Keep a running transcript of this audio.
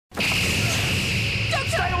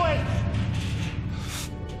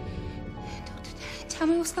Tell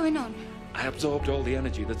me what's going on. I absorbed all the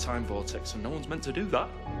energy of the Time Vortex, and no one's meant to do that.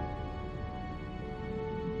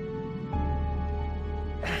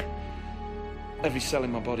 Every cell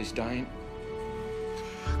in my body's dying.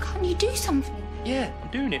 Can't you do something? Yeah, I'm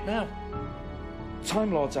doing it now.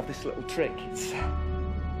 Time Lords have this little trick. It's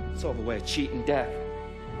sort of a way of cheating death.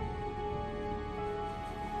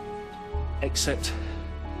 Except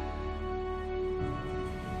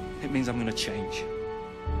it means I'm going to change.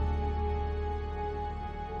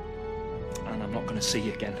 And I'm not going to see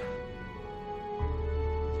you again.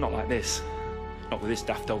 Not like this. Not with this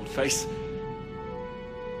daft old face.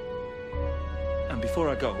 And before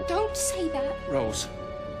I go... Don't say that. Rose.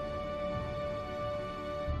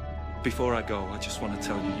 Before I go, I just want to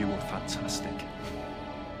tell you, you were fantastic.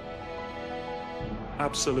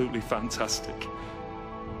 Absolutely fantastic.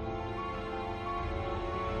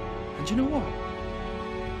 And you know what?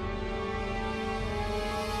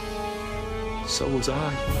 So was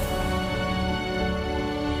I.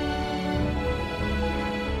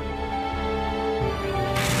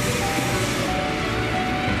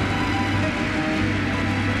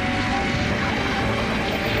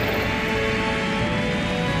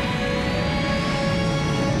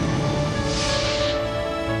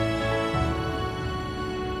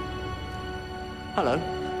 Hello.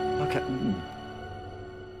 Okay.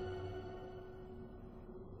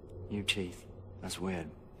 New teeth. That's weird.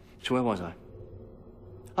 So where was I?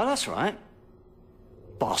 Oh, that's right.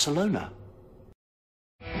 Barcelona.